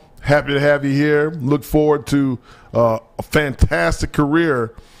football. Happy to have you here. Look forward to a fantastic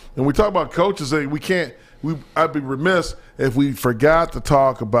career. And we talk about coaches. I'd be remiss if we forgot to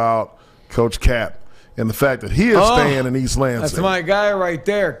talk about Coach Cap and the fact that he is staying in East Lansing. That's my guy right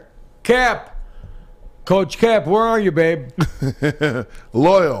there. Cap. Coach Cap, where are you, babe?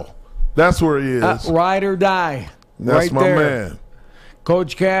 Loyal. That's where he is. Ride or die. That's right my there. man.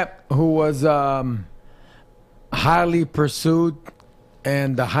 Coach Cap, who was highly pursued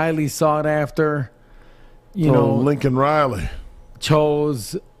and highly sought after, Lincoln Riley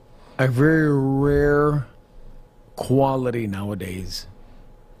chose a very rare quality nowadays.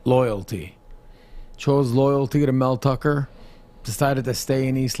 Loyalty. Chose loyalty to Mel Tucker. Decided to stay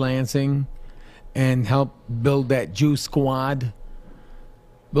in East Lansing and help build that juice squad.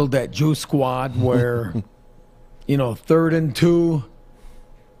 Where, 3rd and 2.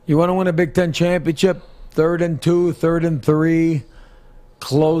 You want to win a Big Ten championship? 3rd and 2, 3rd and 3.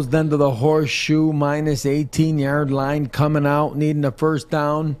 Closed into the horseshoe, minus 18-yard line, coming out, needing a first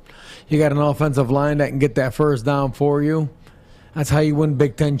down. You got an offensive line that can get that first down for you. That's how you win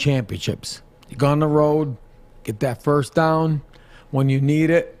Big Ten championships. You go on the road, get that first down when you need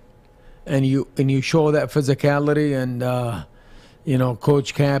it, and you show that physicality. And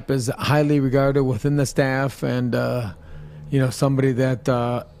Coach Cap is highly regarded within the staff, and somebody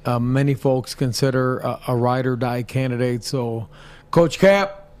that many folks consider a ride or die candidate. So, Coach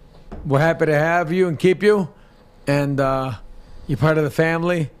Cap, we're happy to have you and keep you, and you're part of the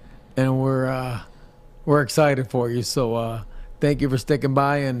family, and we're excited for you. So, thank you for sticking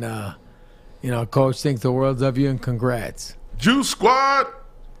by, and Coach thinks the world of you, and congrats. Juice Squad.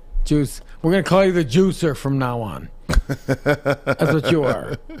 Juice. We're going to call you the Juicer from now on. That's what you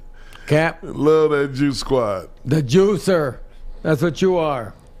are. Cap. Love that Juice Squad. The Juicer. That's what you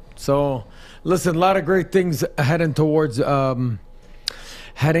are. So, listen, a lot of great things heading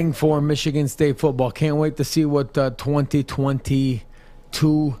for Michigan State football. Can't wait to see what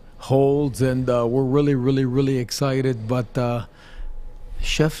 2022 holds, and we're really, really, really excited. But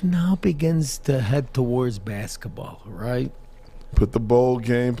Chef now begins to head towards basketball, right? Put the bowl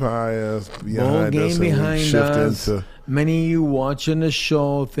game behind us. Many of you watching the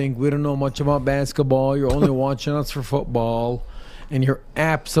show think we don't know much about basketball. You're only watching us for football, and you're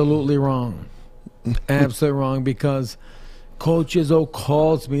absolutely wrong. Absolutely wrong, because Coach Izzo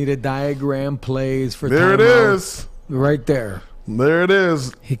calls me to diagram plays for there timeout. It is. Right there. There it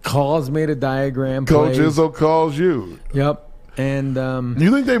is. He calls me to diagram Coach plays. Izzo calls you. Yep. And you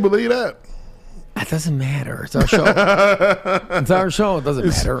think they believe that? That doesn't matter. It's our show. It's our show. It doesn't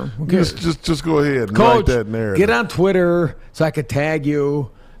matter. Who cares? Just go ahead and Coach, write that narrative. Get on Twitter so I could tag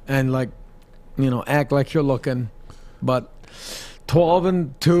you and act like you're looking. But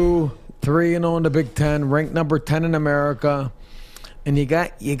 12-2, 3-0 in the Big Ten, ranked number 10 in America, and you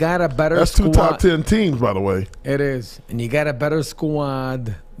got a better. That's squad. Two top 10 teams, by the way. It is, and you got a better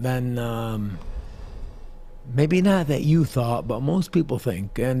squad than maybe not that you thought, but most people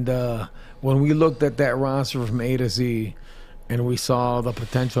think. And when we looked at that roster from A to Z, and we saw the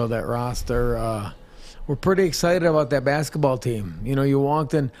potential of that roster, we're pretty excited about that basketball team. You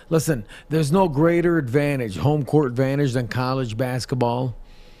walked in. Listen, there's no greater advantage, home court advantage, than college basketball,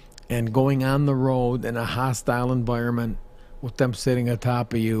 and going on the road in a hostile environment with them sitting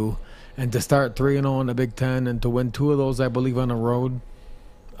atop of you, and to start 3-0 in the Big Ten and to win 2 of those, I believe, on the road,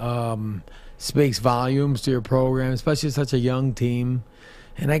 speaks volumes to your program, especially such a young team.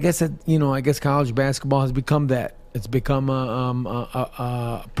 And I guess college basketball has become that. It's become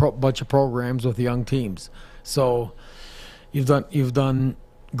a bunch of programs with young teams. So you've done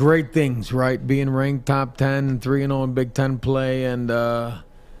great things, right? Being ranked top 10 and 3-0 in Big Ten play, and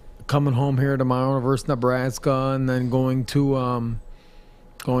coming home here tomorrow versus Nebraska, and then going to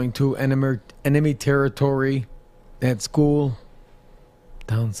enemy territory at school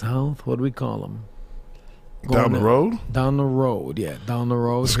down south. What do we call them? Down the road? Down the road, yeah. Down the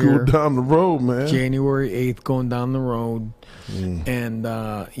road. School here. Down the road, man. January 8th, going down the road. And,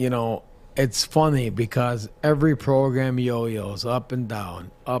 it's funny because every program yo-yos up and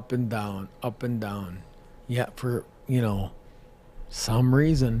down, up and down, up and down. Yet for, some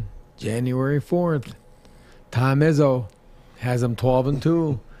reason, January 4th, Tom Izzo has them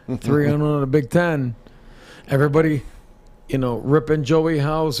 12-2, 3-0 in the Big Ten. Everybody, ripping Joey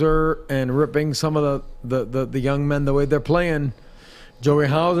Hauser and ripping some of the young men the way they're playing. Joey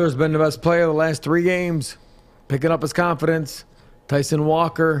Hauser has been the best player the last 3 games, picking up his confidence. Tyson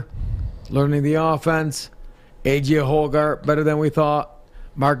Walker learning the offense. A.J. Holgart better than we thought.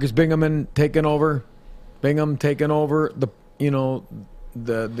 Marcus Bingham taking over. Bingham taking over the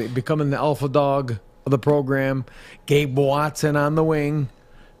becoming the alpha dog of the program. Gabe Watson on the wing,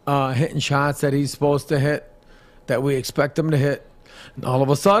 hitting shots that he's supposed to hit, that we expect him to hit. And all of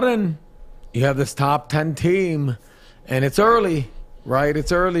a sudden, you have this top 10 team, and it's early, right?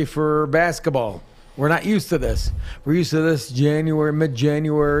 It's early for basketball. We're not used to this. We're used to this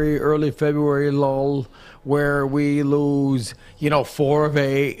mid-January, early February lull where we lose, 4 of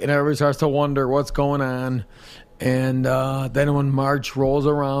 8, and everybody starts to wonder what's going on. And then when March rolls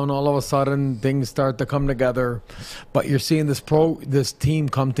around, all of a sudden things start to come together. But you're seeing this team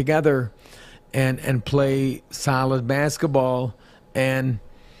come together and play solid basketball. And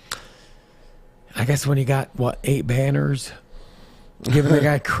I guess when you got 8 banners, giving the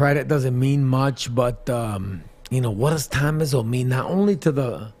guy credit doesn't mean much. But what does Tom Izzo mean? Not only to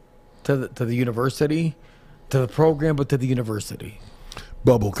the university, to the program, but to the university.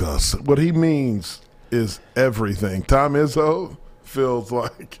 Bubble cuss. What he means is everything. Tom Izzo feels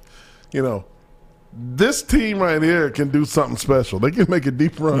like, this team right here can do something special. They can make a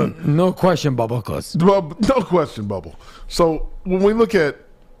deep run. No question, Bubble. No question, Bubble. So when we look at,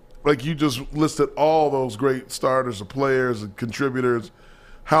 like you just listed all those great starters and players and contributors,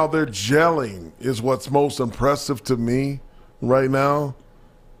 how they're gelling is what's most impressive to me right now.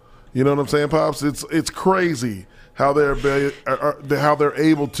 You know what I'm saying, Pops? It's crazy how they're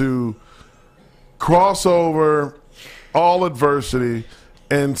able to cross over all adversity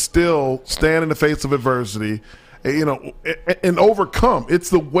and still stand in the face of adversity, and overcome. It's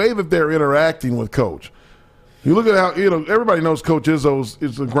the way that they're interacting with Coach. You look at how, everybody knows Coach Izzo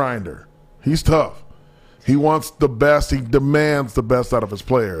is a grinder. He's tough. He wants the best. He demands the best out of his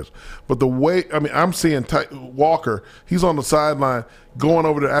players. But the way, I'm seeing Walker, he's on the sideline going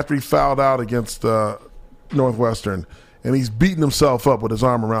over there after he fouled out against Northwestern, and he's beating himself up with his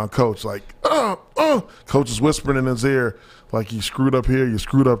arm around Coach, like, Coach is whispering in his ear, like, you screwed up here, you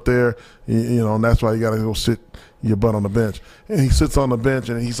screwed up there, and that's why you got to go sit your butt on the bench. And he sits on the bench,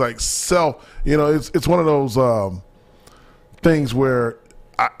 and he's like, it's one of those things where,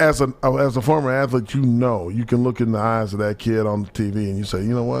 as a former athlete, you can look in the eyes of that kid on the TV, and you say,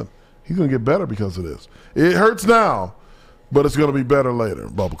 you know what, he's going to get better because of this. It hurts now, but it's going to be better later,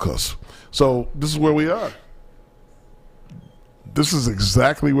 Bubble Cuss. So this is where we are. This is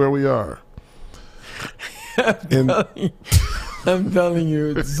exactly where we are. I'm telling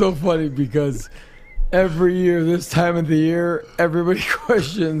you, it's so funny because every year, this time of the year, everybody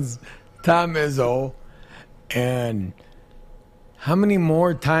questions Tom Izzo. And how many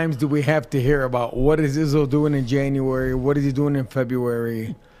more times do we have to hear about what is Izzo doing in January? What is he doing in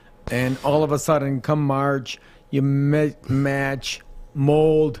February? And all of a sudden, come March, you match,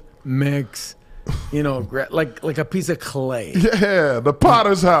 mold, mix, like a piece of clay. Yeah, the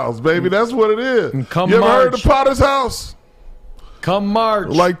Potter's house, baby. That's what it is. And come you ever March, heard of the Potter's house? Come March.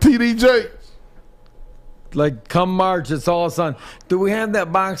 Like TDJ. Like come March, it's all of a sudden. Do we have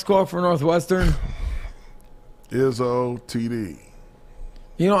that box score for Northwestern? Izzo, TD.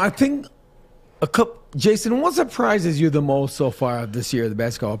 I think Jason, what surprises you the most so far this year, the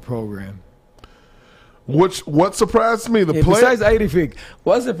basketball program? What surprised me? Besides Eidefik,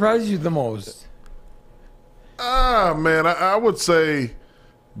 what surprises you the most? Man, I would say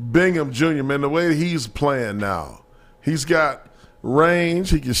Bingham Jr., man, the way he's playing now. He's got range.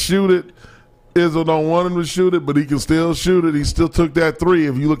 He can shoot it. Izzo don't want him to shoot it, but he can still shoot it. He still took that 3.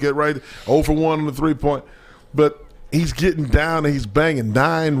 If you look at 0 for 1 on the 3-point. But he's getting down and he's banging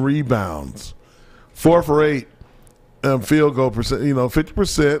 9 rebounds, 4 for 8 field goal percent,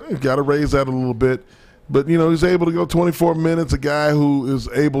 50%. Got to raise that a little bit. But, he's able to go 24 minutes, a guy who is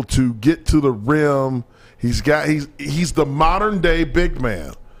able to get to the rim. He's the modern-day big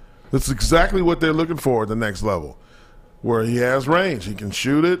man. That's exactly what they're looking for at the next level, where he has range. He can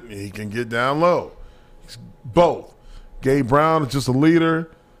shoot it. He can get down low. He's both. Gabe Brown is just a leader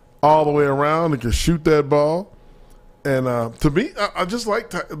all the way around. He can shoot that ball. And to me, I just like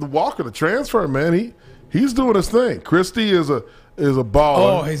the Walker, the transfer, man. He's doing his thing. Christie is a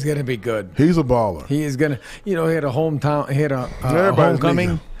baller. Oh, he's gonna be good. He's a baller. He is gonna. He had a hometown. He had a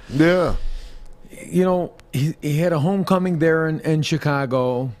homecoming. Yeah. He had a homecoming there in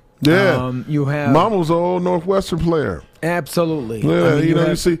Chicago. Yeah. You have Mama was an old Northwestern player. Absolutely. Yeah.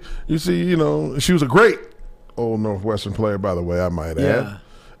 You see. She was a great old Northwestern player, by the way. I might add.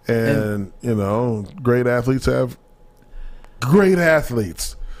 And great athletes have great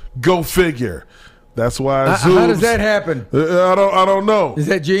athletes. Go figure. That's why. How does that happen? I don't know. Is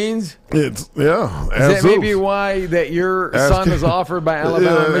that genes? Is that maybe why that your son is offered by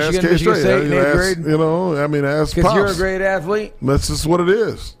Alabama, Michigan State in 8th grade? Ask because Pops. You're a great athlete. That's just what it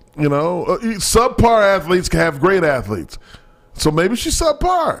is. Subpar athletes can have great athletes. So maybe she's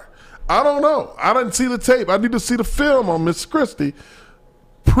subpar. I don't know. I didn't see the tape. I need to see the film on Miss Christie.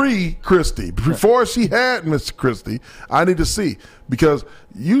 Pre-Christie, before she had Mr. Christie, I need to see, because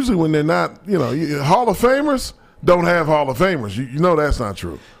usually when they're not, Hall of Famers don't have Hall of Famers. You know that's not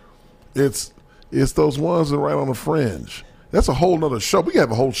true. It's those ones that are right on the fringe. That's a whole nother show. We can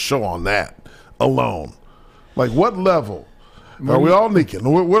have a whole show on that alone. Like, what level are we all nicking?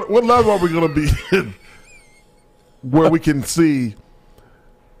 What level are we going to be in where we can see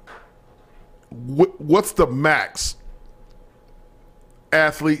what's the max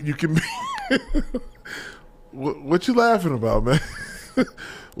athlete you can be? What you laughing about, man?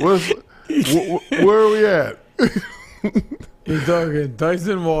 Where are we at? You're talking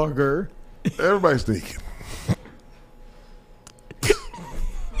Tyson Walker. Everybody's thinking.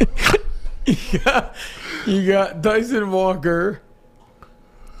 You got Tyson Walker.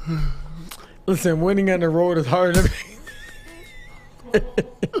 Listen, winning on the road is hard.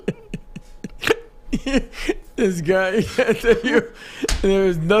 This guy, I tell you, there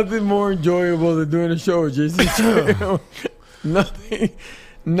is nothing more enjoyable than doing a show with JC.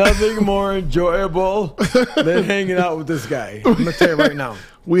 Nothing more enjoyable than hanging out with this guy. I'm gonna tell you right now.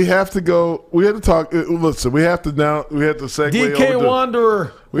 We have to go. We have to talk. Listen, we have to segue. DK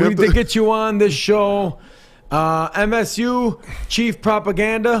Wanderer, we need to get you on this show. MSU Chief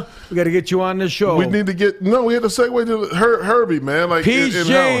Propaganda, we got to get you on this show. We need to get. No, we had to segue to Herbie, man. Like Peach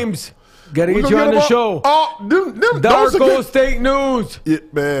James. Got to get you on the show. Darko State News.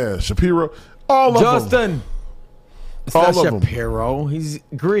 Man, Shapiro. All of Justin. them. It's not Shapiro. He's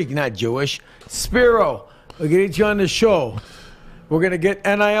Greek, not Jewish. Spiro. We're going to get you on the show. We're going to get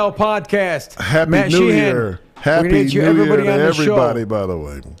NIL podcast. Happy Matt New Sheehan. Year. Happy New Year to everybody, by the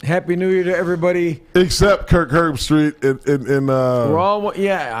way. Happy New Year to everybody. Except Kirk Herbstreit in we're all,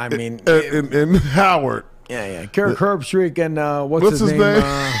 yeah, I mean. In Howard. Yeah. Kirk Herbstreit and what's his name?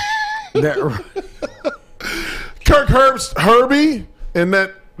 Kirk Herbie and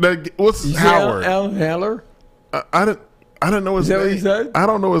that what's Howard? Al Haller. I didn't know his name. What he said? I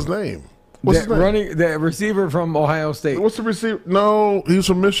don't know his name. What's his name? The receiver from Ohio State. What's the receiver? No, he's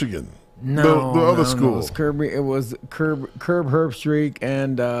from Michigan. No, the other school. No, it was Curb Herbstreit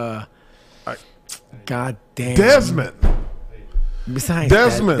and God damn Desmond. Besides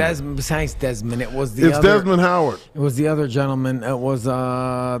Desmond, it was Desmond Howard. It was the other gentleman. It was the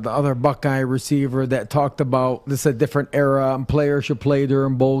other Buckeye receiver that talked about this is a different era and players should play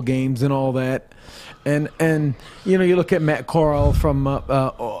during bowl games and all that. And you look at Matt Corral from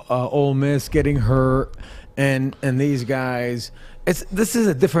Ole Miss getting hurt, and these guys. This is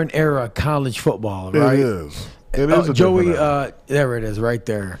a different era of college football, right? It is. It is a Joey. There it is, right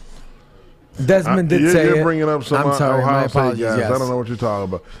there. Desmond did say you're bringing up some I'm sorry, Ohio my apologies. State guys. Yes. I don't know what you're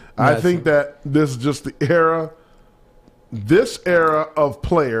talking about. I think that this is just the era. This era of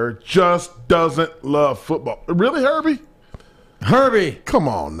player just doesn't love football. Really, Herbie? Come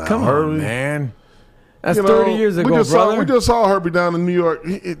on now, Come Herbie. on, man. That's 30 years ago, brother. We just saw Herbie down in New York.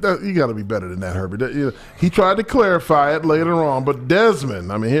 You got to be better than that, Herbie. He tried to clarify it later on, but Desmond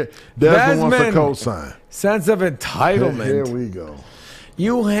wants a cosign. Sense of entitlement. Here we go.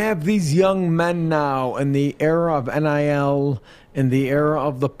 You have these young men now in the era of NIL, in the era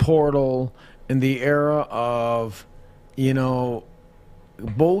of the portal, in the era of,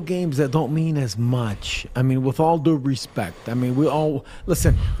 bowl games that don't mean as much. I mean, with all due respect. I mean,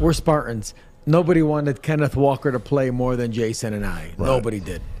 we're Spartans. Nobody wanted Kenneth Walker to play more than Jason and I. Right. Nobody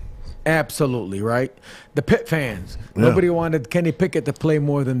did. Absolutely, right? The Pitt fans. Yeah. Nobody wanted Kenny Pickett to play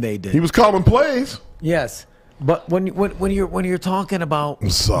more than they did. He was calling plays. Yes. But when you're talking about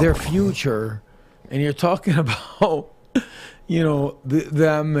their future and you're talking about,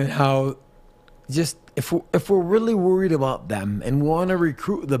 them and how just if we're really worried about them and we want to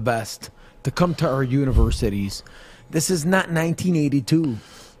recruit the best to come to our universities, this is not 1982.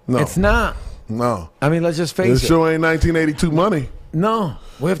 No. It's not. No. I mean, let's just face it. It sure ain't 1982 money. No.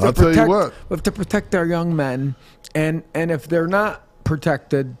 We have to I'll tell you what. We have to protect our young men. And if they're not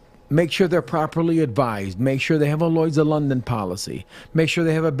protected, make sure they're properly advised. Make sure they have a Lloyd's of London policy. Make sure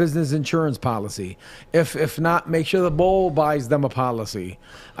they have a business insurance policy. If not, make sure the bowl buys them a policy.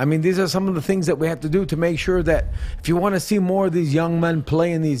 I mean, these are some of the things that we have to do to make sure that if you want to see more of these young men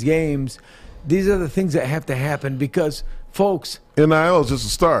play in these games, these are the things that have to happen because, folks. NIL is just a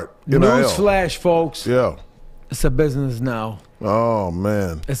start. Newsflash, folks. Yeah. It's a business now. Oh,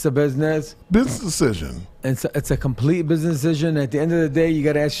 man. It's a business. Business decision. It's a complete business decision. At the end of the day, you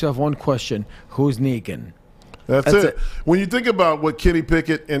got to ask yourself one question. Who's Negan? That's it. When you think about what Kenny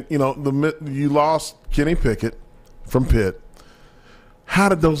Pickett and, you lost Kenny Pickett from Pitt, how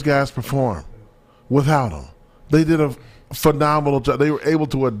did those guys perform without him? They did a phenomenal job. They were able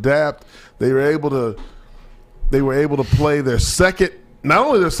to adapt. They were able to play their not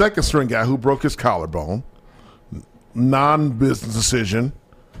only their second string guy who broke his collarbone, non-business decision,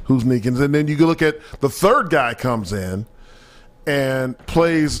 who's Neekins, and then you look at the third guy comes in and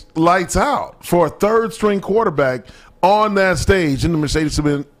plays lights out for a third string quarterback on that stage in the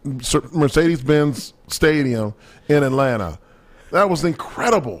Mercedes-Benz Stadium in Atlanta. That was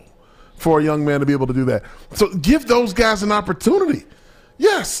incredible for a young man to be able to do that. So give those guys an opportunity.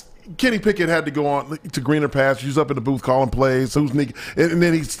 Yes, Kenny Pickett had to go on to greener pastures, up in the booth calling plays. Who's Nick? And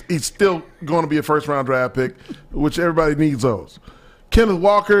then he's still going to be a first-round draft pick, which everybody needs those. Kenneth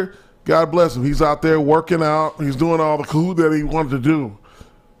Walker, God bless him. He's out there working out. He's doing all the cool that he wanted to do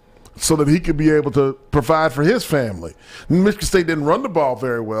so that he could be able to provide for his family. Michigan State didn't run the ball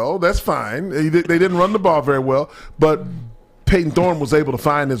very well. That's fine. They didn't run the ball very well, but Peyton Thorne was able to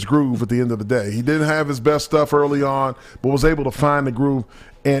find his groove at the end of the day. He didn't have his best stuff early on, but was able to find the groove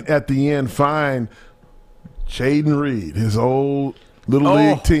and at the end find Jaden Reed, his old Little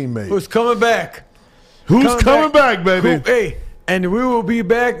League teammate. Who's coming back? Who's coming back, baby? Hey, and we will be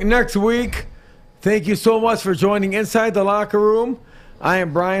back next week. Thank you so much for joining Inside the Locker Room. I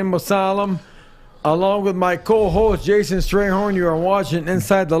am Brian Mosalem, along with my co-host Jason Strayhorn. You are watching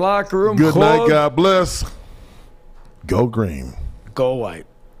Inside the Locker Room. Good night, God bless. Go green. Go white.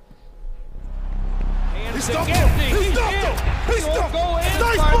 He stumped him.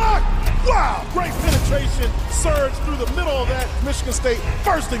 Nice block. Wow. Great penetration. Surge through the middle of that. Michigan State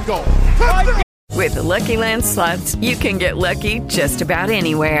first and goal. With the Lucky Land Slots, you can get lucky just about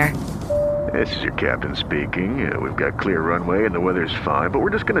anywhere. This is your captain speaking. We've got clear runway and the weather's fine, but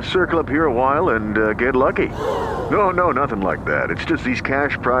we're just going to circle up here a while and get lucky. No, nothing like that. It's just these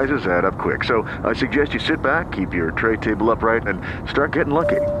cash prizes add up quick. So I suggest you sit back, keep your tray table upright, and start getting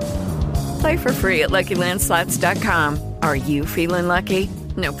lucky. Play for free at LuckyLandSlots.com. Are you feeling lucky?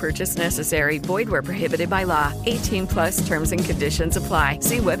 No purchase necessary. Void where prohibited by law. 18+ terms and conditions apply.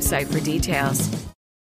 See website for details.